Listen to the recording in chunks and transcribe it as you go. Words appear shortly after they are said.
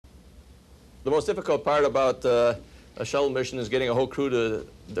The most difficult part about a shuttle mission is getting a whole crew to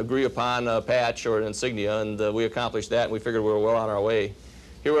agree upon a patch or an insignia, and we accomplished that, and we figured we were well on our way.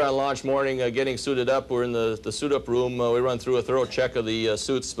 Here we're on launch morning getting suited up. We're in the suit-up room. We run through a thorough check of the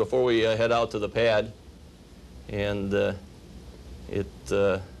suits before we head out to the pad, and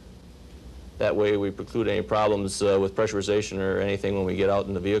that way we preclude any problems with pressurization or anything when we get out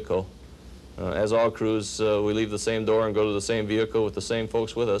in the vehicle. As all crews, we leave the same door and go to the same vehicle with the same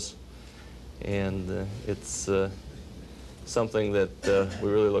folks with us. And it's something that we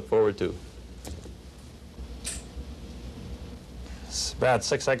really look forward to. It's about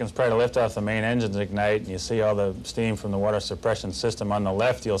 6 seconds prior to liftoff, the main engines ignite, and you see all the steam from the water suppression system. On the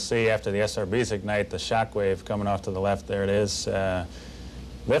left, you'll see after the SRBs ignite, the shock wave coming off to the left. There it is.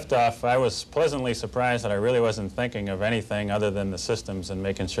 Liftoff, I was pleasantly surprised that I really wasn't thinking of anything other than the systems and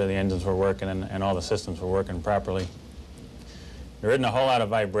making sure the engines were working and all the systems were working properly. There isn't a whole lot of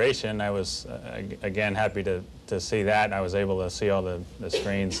vibration. I was, again, happy to see that. I was able to see all the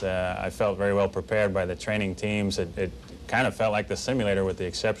screens. I felt very well prepared by the training teams. It kind of felt like the simulator with the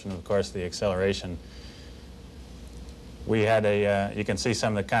exception, of course, the acceleration. We had you can see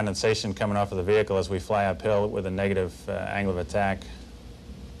some of the condensation coming off of the vehicle as we fly uphill with a negative angle of attack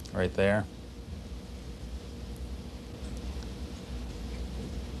right there.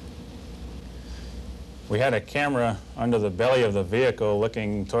 We had a camera under the belly of the vehicle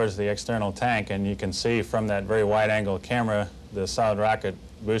looking towards the external tank, and you can see from that very wide-angle camera the solid rocket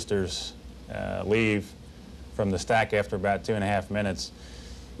boosters leave from the stack after about 2.5 minutes.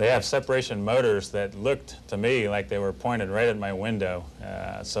 They have separation motors that looked to me like they were pointed right at my window,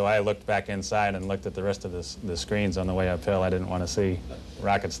 so I looked back inside and looked at the rest of the screens on the way uphill. I didn't want to see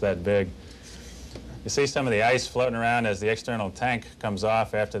rockets that big. You see some of the ice floating around as the external tank comes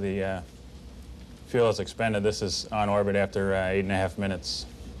off after the fuel is expended. This is on orbit after 8.5 minutes.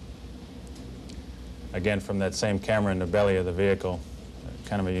 Again, from that same camera in the belly of the vehicle.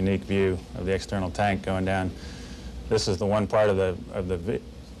 Kind of a unique view of the external tank going down. This is the one part of the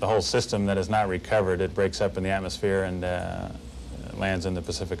whole system that is not recovered. It breaks up in the atmosphere and lands in the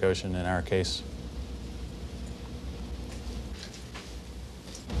Pacific Ocean in our case.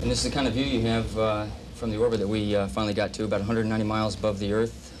 And this is the kind of view you have from the orbit that we finally got to, about 190 miles above the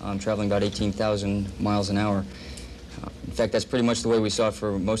Earth, traveling about 18,000 miles an hour. In fact, that's pretty much the way we saw it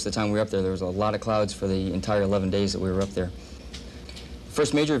for most of the time we were up there. There was a lot of clouds for the entire 11 days that we were up there. The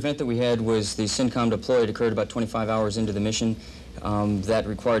first major event that we had was the SYNCOM deploy. It occurred about 25 hours into the mission. That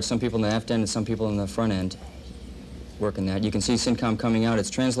required some people in the aft end and some people in the front end working that. You can see SYNCOM coming out. It's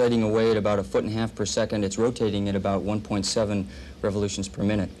translating away at about 1.5 feet per second. It's rotating at about 1.7 revolutions per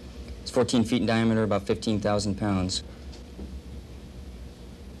minute. It's 14 feet in diameter, about 15,000 pounds.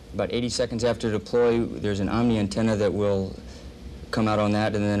 About 80 seconds after deploy, there's an Omni antenna that will come out on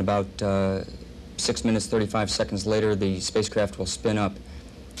that, and then about 6 minutes, 35 seconds later, the spacecraft will spin up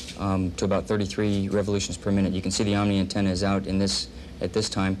to about 33 revolutions per minute. You can see the Omni antenna is out at this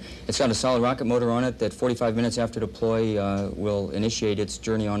time. It's got a solid rocket motor on it that 45 minutes after deploy will initiate its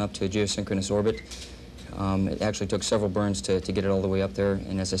journey on up to geosynchronous orbit. It actually took several burns to get it all the way up there.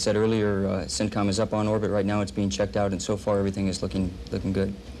 And as I said earlier, SYNCOM is up on orbit right now. It's being checked out, and so far everything is looking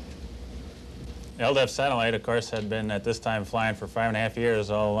good. LDEF satellite, of course, had been at this time flying for 5.5 years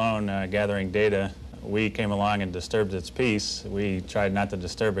all alone, gathering data. We came along and disturbed its peace. We tried not to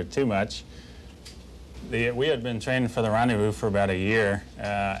disturb it too much. We had been training for the rendezvous for about a year,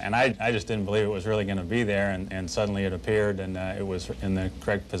 and I just didn't believe it was really going to be there, and suddenly it appeared, and it was in the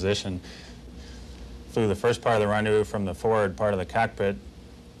correct position. Flew the first part of the rendezvous from the forward part of the cockpit.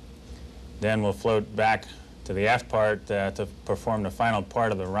 Then we'll float back to the aft part to perform the final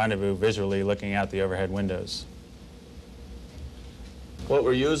part of the rendezvous visually looking out the overhead windows. What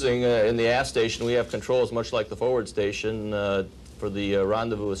we're using in the aft station, we have controls much like the forward station. For the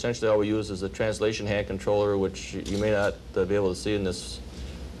rendezvous, essentially all we use is a translation hand controller, which you may not be able to see in this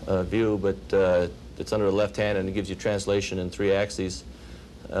view, but it's under the left hand and it gives you translation in 3 axes.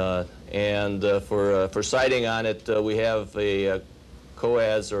 For sighting on it, we have a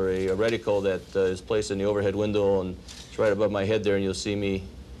coas or a reticle that is placed in the overhead window, and it's right above my head there, and you'll see me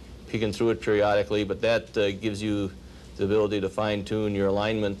peeking through it periodically, but that gives you the ability to fine-tune your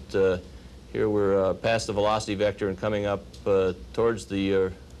alignment. Here we're past the velocity vector and coming up towards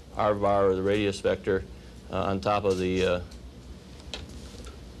the R bar or the radius vector on top of the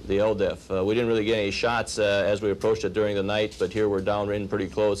LDEF. We didn't really get any shots as we approached it during the night, but here we're downwind pretty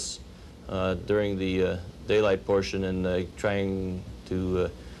close during the daylight portion and trying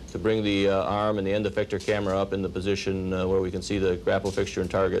to bring the arm and the end effector camera up in the position where we can see the grapple fixture and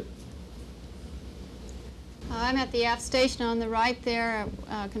target. I I'm at the aft station on the right there,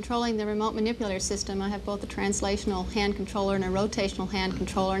 controlling the remote manipulator system. I have both a translational hand controller and a rotational hand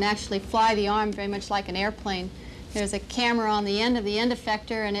controller, and actually fly the arm very much like an airplane. There's a camera on the end of the end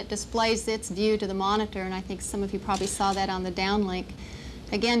effector, and it displays its view to the monitor, and I think some of you probably saw that on the downlink.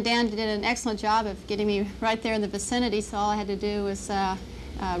 Again, Dan did an excellent job of getting me right there in the vicinity, so all I had to do was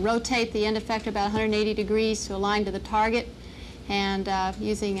rotate the end effector about 180 degrees to align to the target, and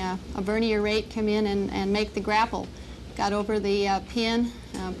using a vernier rate come in and make the grapple. Got over the pin,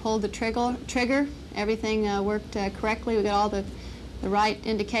 pulled the trigger. Everything worked correctly. We got all the right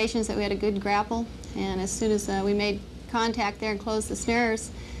indications that we had a good grapple. And as soon as we made contact there and closed the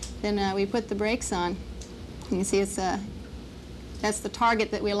snares, then we put the brakes on. You can see it's that's the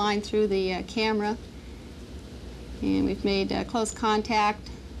target that we aligned through the camera. And we've made close contact.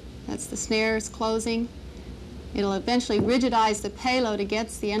 That's the snares closing. It'll eventually rigidize the payload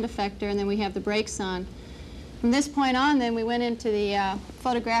against the end effector, and then we have the brakes on. From this point on, then we went into the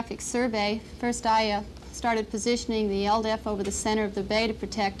photographic survey. First, I started positioning the LDF over the center of the bay to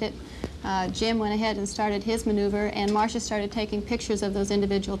protect it. Jim went ahead and started his maneuver, and Marsha started taking pictures of those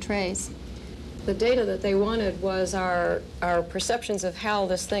individual trays. The data that they wanted was our perceptions of how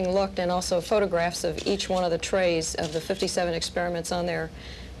this thing looked, and also photographs of each one of the trays of the 57 experiments on there.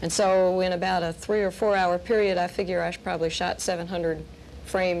 And so in about a 3 or 4 hour period, I figure I probably shot 700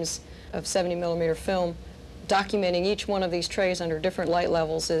 frames of 70mm film, documenting each one of these trays under different light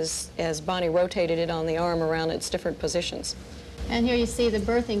levels as Bonnie rotated it on the arm around its different positions. And here you see the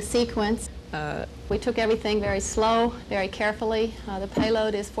berthing sequence. We took everything very slow, very carefully. The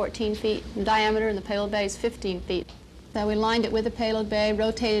payload is 14 feet in diameter, and the payload bay is 15 feet. So we lined it with the payload bay,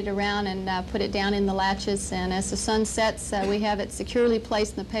 rotated around, and put it down in the latches. And as the sun sets, we have it securely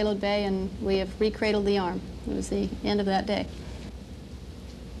placed in the payload bay, and we have recradled the arm. It was the end of that day.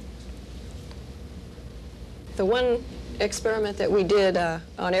 The one experiment that we did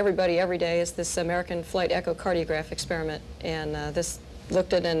on everybody every day is this American flight echocardiograph experiment. And this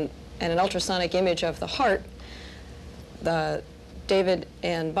looked at an ultrasonic image of the heart. David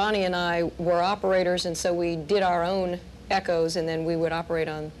and Bonnie and I were operators, and so we did our own echoes, and then we would operate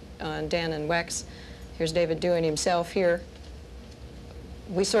on Dan and Wex. Here's David doing himself here.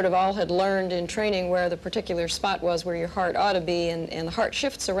 We sort of all had learned in training where the particular spot was where your heart ought to be, and the heart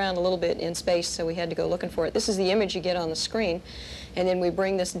shifts around a little bit in space, so we had to go looking for it. This is the image you get on the screen, and then we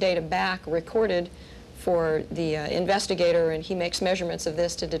bring this data back, recorded, for the investigator, and he makes measurements of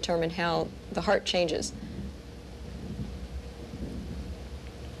this to determine how the heart changes.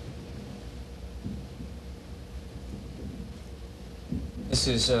 This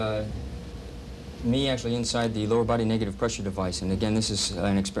is me actually inside the lower body negative pressure device, and again, this is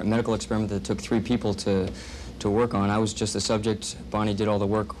an medical experiment that took 3 people to work on. I was just the subject. Bonnie did all the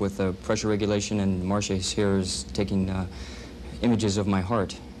work with pressure regulation, and Marsha here is taking images of my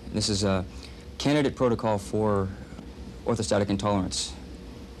heart. This is a candidate protocol for orthostatic intolerance.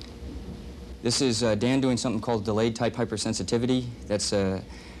 This is Dan doing something called delayed type hypersensitivity. That's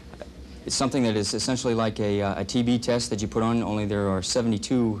it's something that is essentially like a TB test that you put on, only there are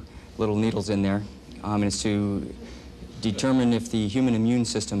 72 little needles in there, and it's to determine if the human immune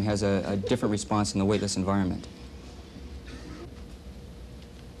system has a different response in the weightless environment.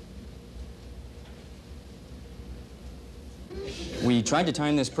 We tried to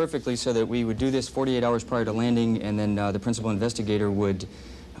time this perfectly so that we would do this 48 hours prior to landing, and then the principal investigator would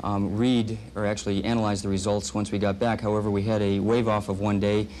read or actually analyze the results once we got back. However, we had a wave off of 1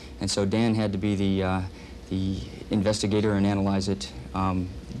 day, and so Dan had to be the investigator and analyze it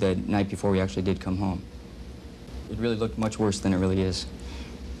the night before we actually did come home. It really looked much worse than it really is.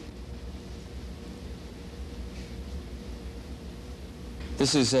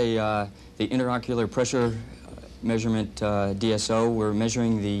 This is the interocular pressure measurement DSO. We're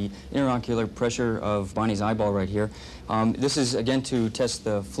measuring the interocular pressure of Bonnie's eyeball right here. This is, again, to test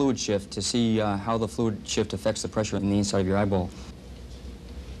the fluid shift, to see how the fluid shift affects the pressure in the inside of your eyeball.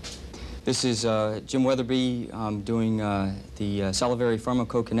 This is Jim Wetherbee doing the salivary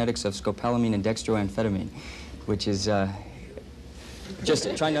pharmacokinetics of scopolamine and dextroamphetamine, which is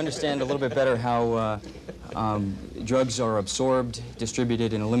just trying to understand a little bit better how drugs are absorbed,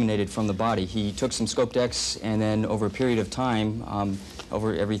 distributed, and eliminated from the body. He took some Scope-Dex, and then over a period of time,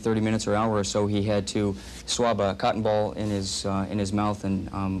 over every 30 minutes or hour or so, he had to swab a cotton ball in his mouth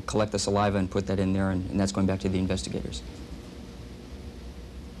and collect the saliva and put that in there, and that's going back to the investigators.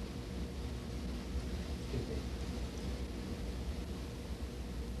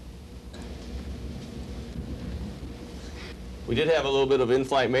 We did have a little bit of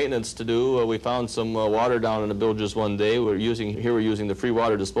in-flight maintenance to do. We found some water down in the bilges one day. We're using the free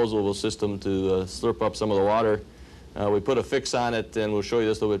water disposable system to slurp up some of the water. We put a fix on it, and we'll show you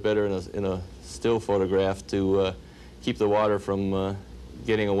this a little bit better in a still photograph to keep the water from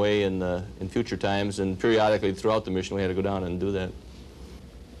getting away in future times. And periodically throughout the mission, we had to go down and do that.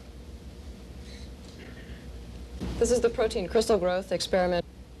 This is the protein crystal growth experiment.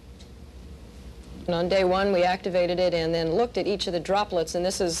 And on day one, we activated it and then looked at each of the droplets, and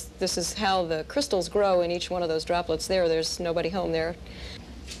this is how the crystals grow in each one of those droplets there. There's nobody home there.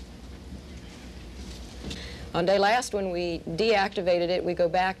 On day last, when we deactivated it, we go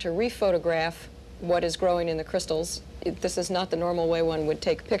back to rephotograph what is growing in the crystals. This is not the normal way one would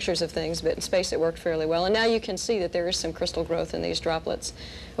take pictures of things, but in space it worked fairly well. And now you can see that there is some crystal growth in these droplets.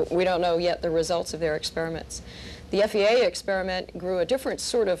 We don't know yet the results of their experiments. The FEA experiment grew a different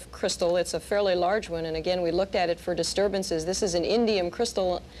sort of crystal. It's a fairly large one, and again, we looked at it for disturbances. This is an indium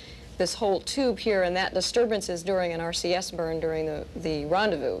crystal, this whole tube here, and that disturbance is during an RCS burn during the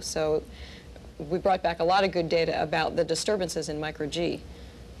rendezvous. So we brought back a lot of good data about the disturbances in micro G.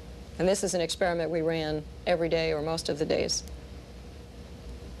 And this is an experiment we ran every day or most of the days.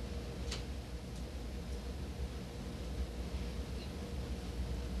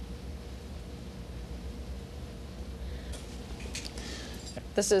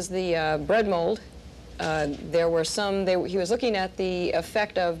 This is the bread mold. There were some, he was looking at the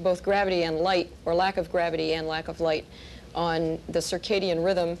effect of both gravity and light, or lack of gravity and lack of light, on the circadian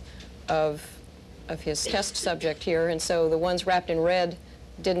rhythm of his test subject here. And so the ones wrapped in red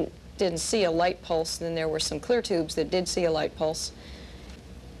didn't see a light pulse. Then there were some clear tubes that did see a light pulse.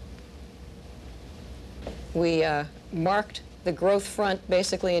 We marked the growth front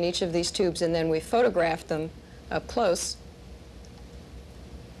basically in each of these tubes, and then we photographed them up close.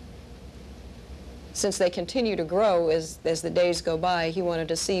 Since they continue to grow as the days go by, he wanted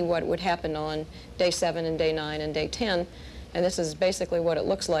to see what would happen on day 7 and day 9 and day 10. And this is basically what it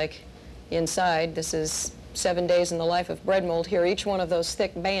looks like inside. This is 7 days in the life of bread mold. Here, each one of those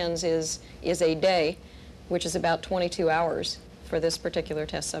thick bands is a day, which is about 22 hours for this particular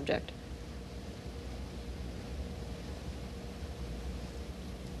test subject.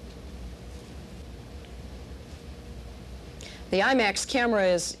 The Imax camera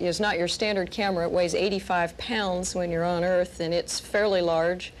is not your standard camera. It weighs 85 pounds when you're on Earth, and it's fairly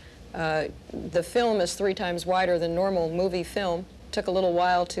large. The film is 3 times wider than normal movie film. Took a little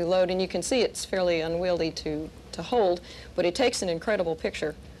while to load, and you can see it's fairly unwieldy to hold, but it takes an incredible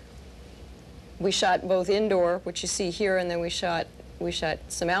picture. We shot both indoor, which you see here, and then we shot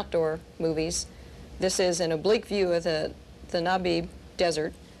some outdoor movies. This is an oblique view of the Namib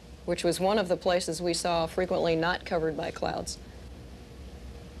Desert, which was one of the places we saw frequently not covered by clouds.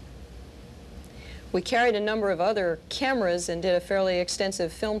 We carried a number of other cameras and did a fairly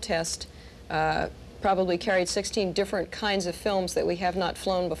extensive film test. Probably carried 16 different kinds of films that we have not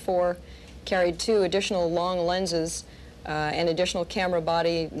flown before. Carried 2 additional long lenses, an additional camera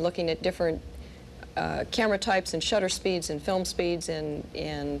body, looking at different camera types and shutter speeds and film speeds,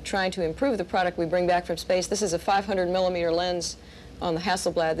 and trying to improve the product we bring back from space. This is a 500 millimeter lens on the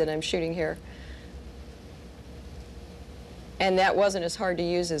Hasselblad that I'm shooting here. And that wasn't as hard to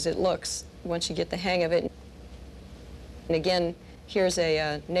use as it looks once you get the hang of it. And again, here's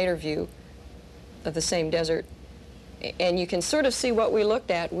a nadir view of the same desert. And you can sort of see what we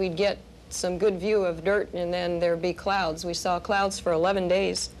looked at. We'd get some good view of dirt, and then there'd be clouds. We saw clouds for 11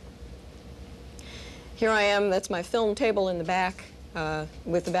 days. Here I am, that's my film table in the back,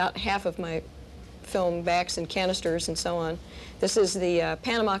 with about half of my film backs and canisters and so on. This is the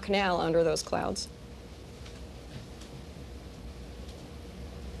Panama Canal under those clouds.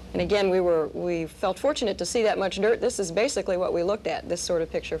 And again, we felt fortunate to see that much dirt. This is basically what we looked at, this sort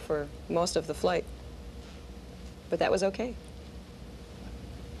of picture, for most of the flight. But that was okay.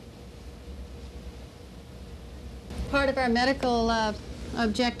 Part of our medical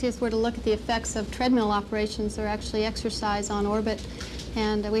objectives were to look at the effects of treadmill operations, or actually exercise on orbit.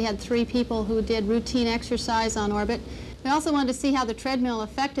 And we had 3 people who did routine exercise on orbit. We also wanted to see how the treadmill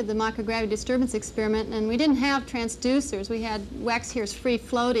affected the microgravity disturbance experiment, and we didn't have transducers. We had wax here free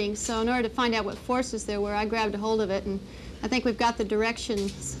floating, so in order to find out what forces there were, I grabbed a hold of it, and I think we've got the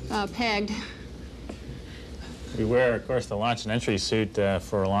directions pegged. We wear, of course, the launch and entry suit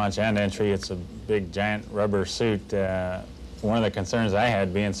for launch and entry. It's a big, giant rubber suit. One of the concerns I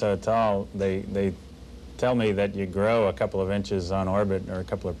had, being so tall, they tell me that you grow a couple of inches on orbit, or a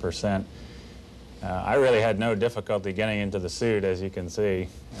couple of percent. I really had no difficulty getting into the suit, as you can see.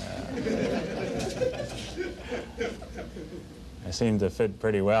 It seemed to fit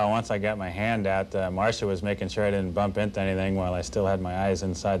pretty well. Once I got my hand out, Marsha was making sure I didn't bump into anything while I still had my eyes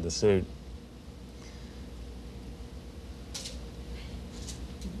inside the suit.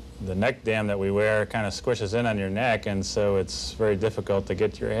 The neck dam that we wear kind of squishes in on your neck, and so it's very difficult to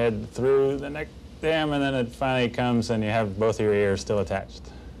get your head through the neck dam, and then it finally comes and you have both of your ears still attached.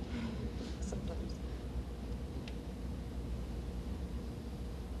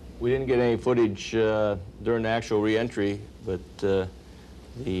 We didn't get any footage during the actual re-entry, but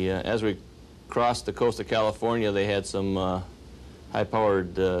as we crossed the coast of California, they had some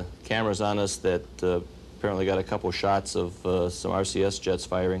high-powered cameras on us that apparently got a couple shots of some RCS jets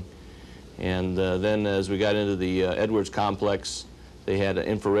firing. And then as we got into the Edwards complex, they had an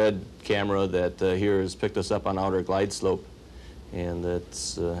infrared camera that here has picked us up on outer glide slope. And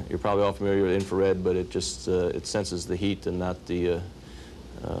that's, you're probably all familiar with infrared, but it just it senses the heat and not the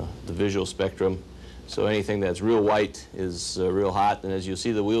visual spectrum. So anything that's real white is real hot, and as you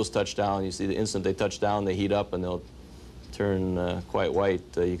see the wheels touch down, you see the instant they touch down, they heat up and they'll turn quite white.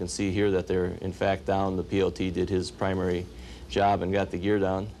 You can see here that they're in fact down. The PLT did his primary job and got the gear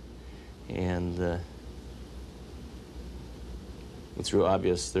down, and it's real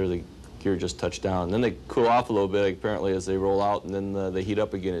obvious there the gear just touched down. And then they cool off a little bit apparently as they roll out, and then they heat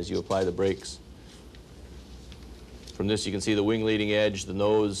up again as you apply the brakes. From this you can see the wing leading edge, the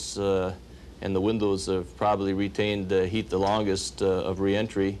nose, and the windows have probably retained heat the longest of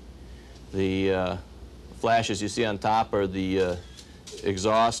re-entry. The flashes you see on top are the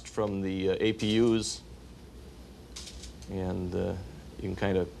exhaust from the APUs, and you can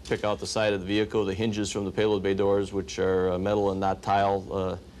kind of pick out the side of the vehicle. The hinges from the payload bay doors, which are metal and not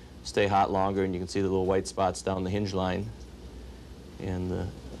tile, stay hot longer, and you can see the little white spots down the hinge line, and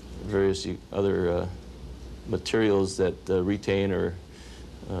various other materials that retain or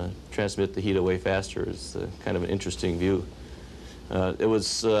transmit the heat away faster. Is kind of an interesting view.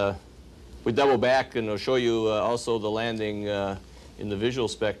 We double back and I'll show you also the landing in the visual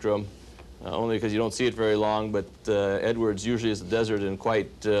spectrum, only because you don't see it very long, but Edwards usually is a desert and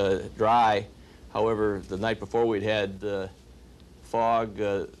quite dry. However, the night before we'd had fog.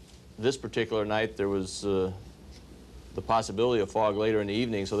 This particular night there was the possibility of fog later in the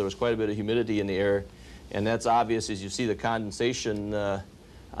evening, so there was quite a bit of humidity in the air, and that's obvious as you see the condensation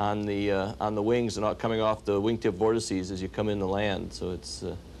on the wings and coming off the wingtip vortices as you come in to land. So it's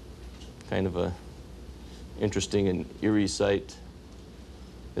kind of a interesting and eerie sight.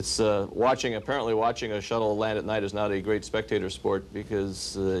 It's apparently watching a shuttle land at night is not a great spectator sport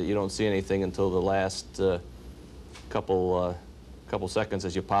because you don't see anything until the last couple seconds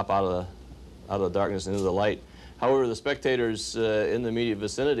as you pop out of the darkness into the light. However, the spectators in the immediate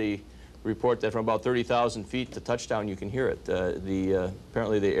vicinity report that from about 30,000 feet to touchdown you can hear it.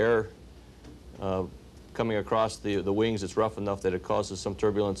 Apparently the air coming across the wings is rough enough that it causes some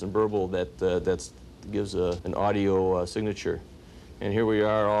turbulence and burble that gives an audio signature. And here we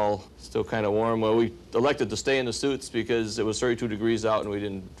are all still kind of warm. Well, we elected to stay in the suits because it was 32 degrees out and we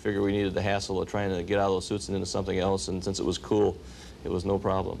didn't figure we needed the hassle of trying to get out of those suits and into something else, and since it was cool, it was no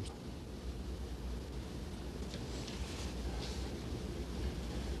problem.